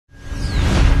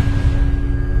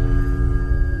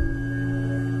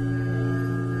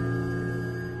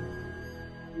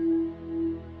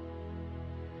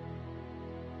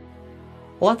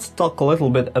let's talk a little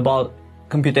bit about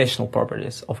computational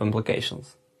properties of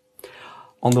implications.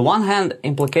 On the one hand,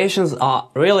 implications are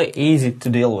really easy to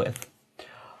deal with.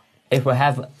 If we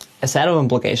have a set of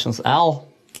implications L,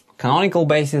 canonical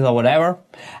basis or whatever,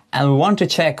 and we want to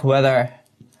check whether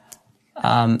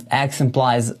X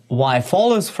implies Y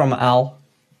follows from L,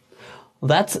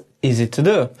 that's easy to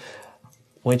do.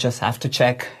 We just have to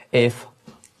check if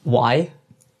Y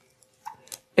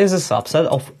is a subset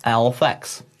of L of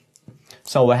X.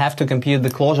 So we have to compute the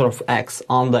closure of X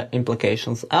on the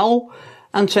implications L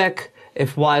and check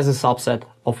if Y is a subset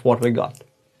of what we got.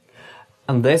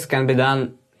 And this can be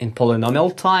done in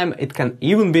polynomial time. It can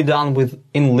even be done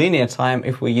in linear time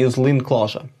if we use lin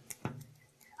closure.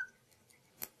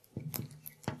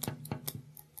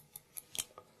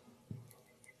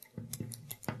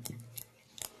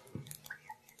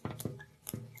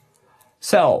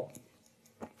 So,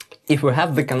 if we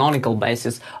have the canonical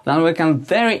basis, then we can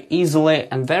very easily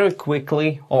and very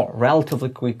quickly, or relatively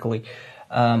quickly,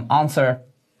 answer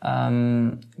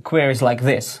queries like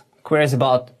this. Queries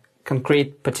about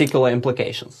concrete particular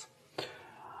implications.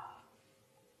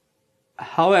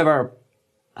 However,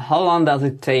 how long does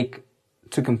it take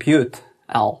to compute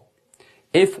L?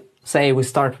 If, say, we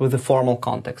start with the formal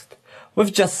context.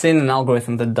 We've just seen an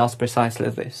algorithm that does precisely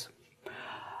this.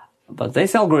 But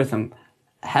this algorithm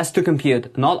has to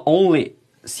compute not only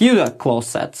pseudo-closed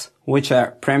sets, which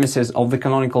are premises of the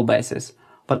canonical basis,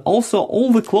 but also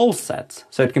all the closed sets.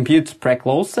 So it computes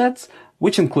pre-closed sets,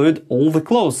 which include all the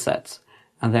closed sets.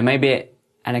 And there may be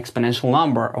an exponential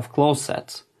number of closed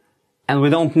sets. And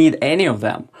we don't need any of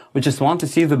them. We just want to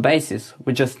see the basis.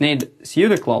 We just need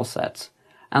pseudo-closed sets.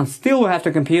 And still we have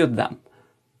to compute them.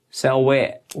 So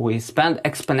we spend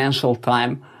exponential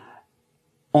time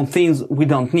on things we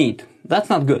don't need. That's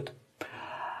not good.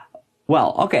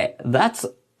 Well, okay, that's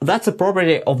a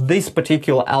property of this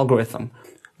particular algorithm.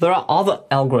 There are other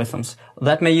algorithms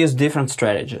that may use different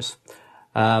strategies.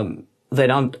 They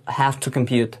don't have to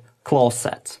compute closed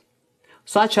sets.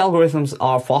 Such algorithms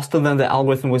are faster than the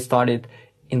algorithm we studied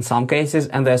in some cases,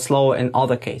 and they're slower in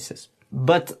other cases.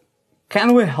 But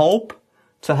can we hope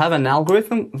to have an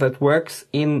algorithm that works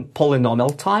in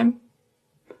polynomial time?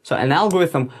 So an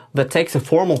algorithm that takes a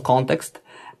formal context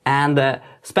and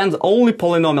spends only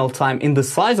polynomial time in the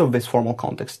size of this formal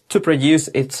context to produce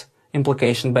its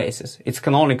implication basis, its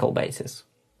canonical basis.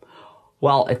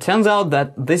 Well, it turns out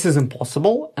that this is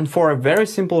impossible, and for a very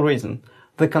simple reason.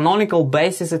 The canonical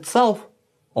basis itself,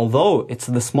 although it's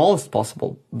the smallest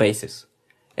possible basis,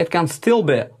 it can still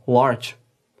be large.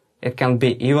 It can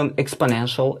be even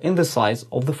exponential in the size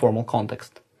of the formal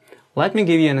context. Let me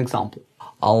give you an example.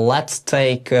 Let's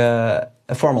take a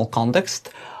formal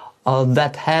context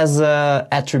that has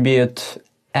attribute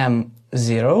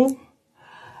m0,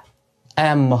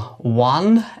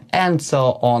 m1, and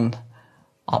so on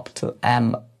up to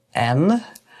mn.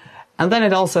 And then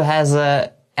it also has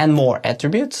n more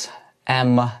attributes,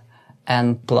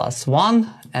 mn plus 1,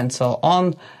 and so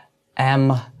on,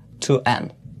 m to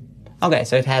n. Okay,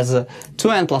 so it has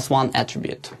 2n plus 1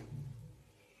 attribute.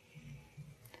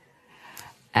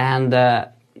 And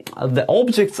the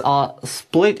objects are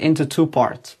split into two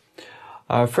parts.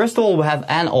 First of all, we have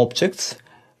n objects,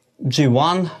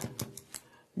 g1,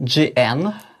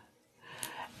 gn,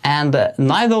 and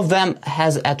neither of them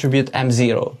has attribute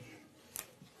m0.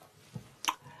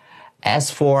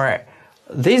 As for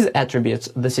these attributes,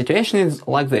 the situation is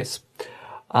like this.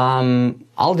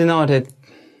 I'll denote it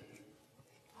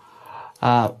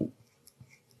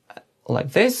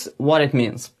like this, what it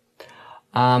means.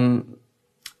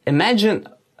 Imagine,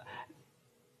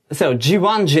 so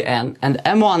g1, gn, and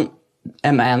m1,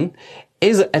 mn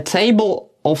is a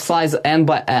table of size n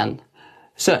by n.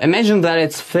 So imagine that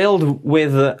it's filled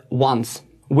with ones,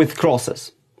 with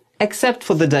crosses, except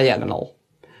for the diagonal.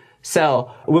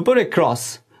 So we put a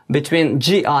cross between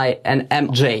gi and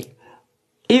mj,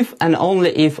 if and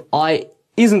only if I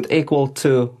isn't equal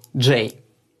to j.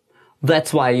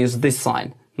 That's why I use this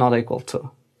sign, not equal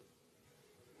to.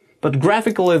 But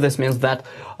graphically this means that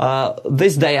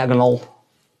this diagonal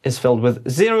is filled with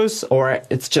zeros, or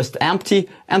it's just empty,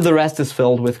 and the rest is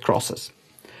filled with crosses.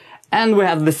 And we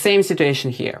have the same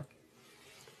situation here.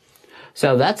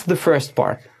 So that's the first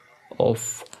part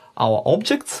of our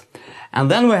objects.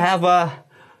 And then we have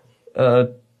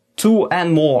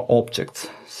 2n more objects.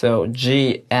 So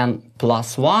gn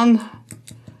plus 1,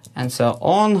 and so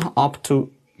on, up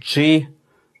to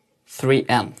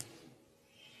g3n.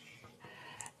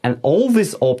 And all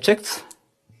these objects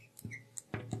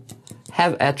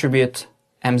have attribute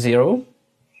m0,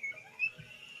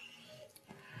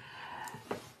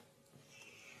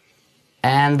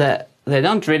 and they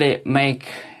don't really make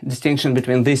distinction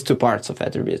between these two parts of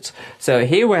attributes. So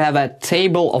here we have a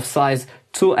table of size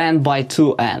 2n by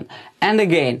 2n. And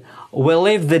again, we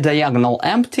leave the diagonal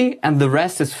empty and the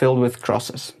rest is filled with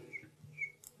crosses.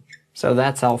 So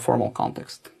that's our formal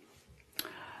context.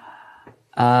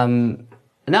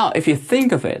 Now, if you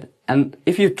think of it, and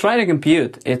if you try to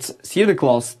compute its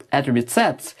pseudo-closed attribute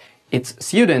sets, its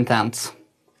pseudo-intents,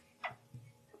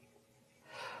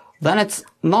 then it's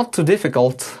not too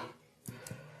difficult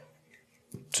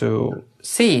to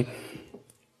see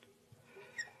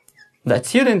that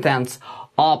pseudo-intents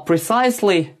are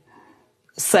precisely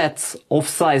sets of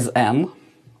size n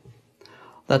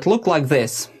that look like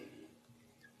this.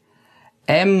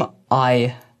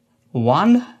 mi1,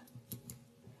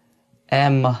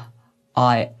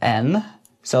 min,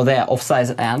 so they are of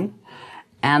size n,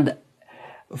 and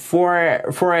for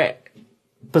a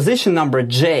position number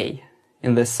j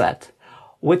in this set,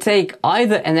 we take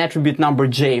either an attribute number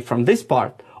j from this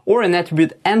part or an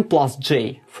attribute n plus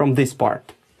j from this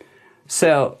part.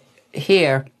 So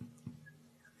here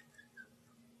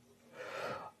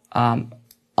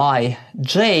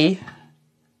ij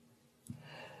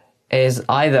is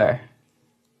either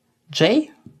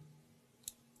j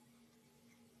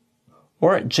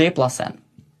or j plus n.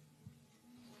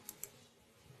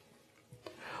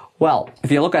 Well,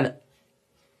 if you look at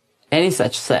any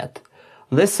such set,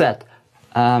 this set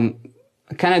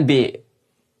cannot be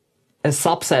a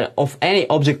subset of any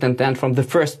object intent from the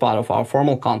first part of our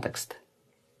formal context.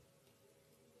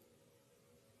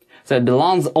 So it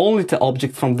belongs only to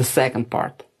objects from the second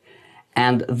part.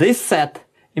 And this set,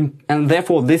 and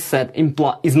therefore this set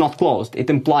is not closed. It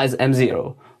implies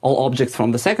M0. All objects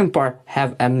from the second part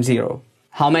have M0.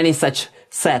 How many such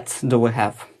sets do we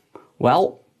have?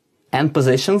 Well, n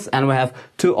positions, and we have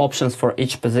 2 options for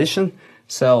each position.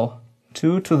 So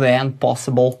 2 to the n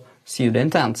possible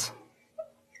pseudo-intents.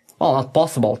 Well, not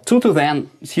possible, 2 to the n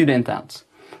pseudo-intents.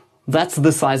 That's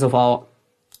the size of our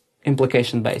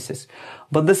implication basis.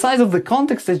 But the size of the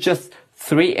context is just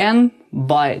 3n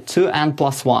by 2n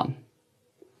plus 1.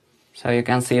 So you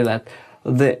can see that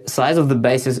the size of the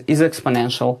basis is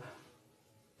exponential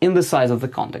in the size of the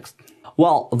context.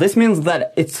 Well, this means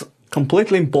that it's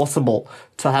completely impossible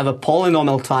to have a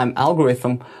polynomial time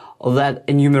algorithm that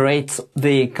enumerates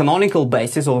the canonical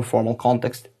basis of a formal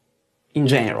context in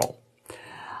general.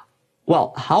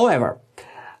 Well, however,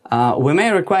 we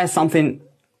may require something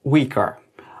weaker.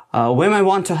 We may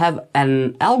want to have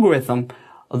an algorithm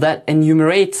that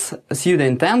enumerates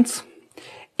pseudo-intents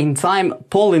in time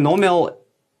polynomial,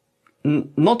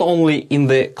 not only in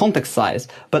the context size,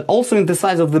 but also in the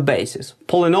size of the basis.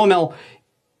 Polynomial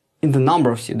in the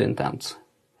number of pseudo-intents.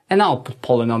 An output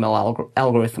polynomial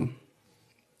algorithm.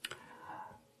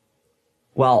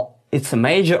 Well, it's a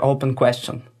major open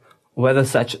question whether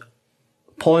such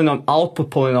output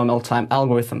polynomial time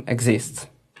algorithm exists.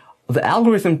 The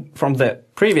algorithm from the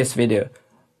previous video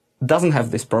doesn't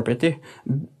have this property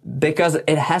because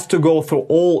it has to go through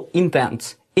all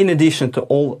intents in addition to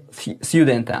all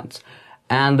pseudo-intents.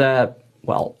 And,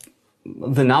 well,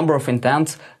 the number of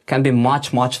intents can be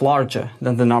much, much larger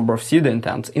than the number of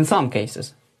pseudo-intents in some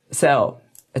cases. So,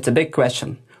 it's a big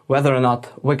question whether or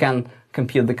not we can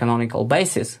compute the canonical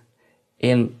basis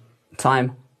in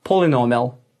time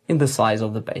polynomial in the size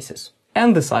of the basis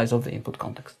and the size of the input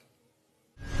context.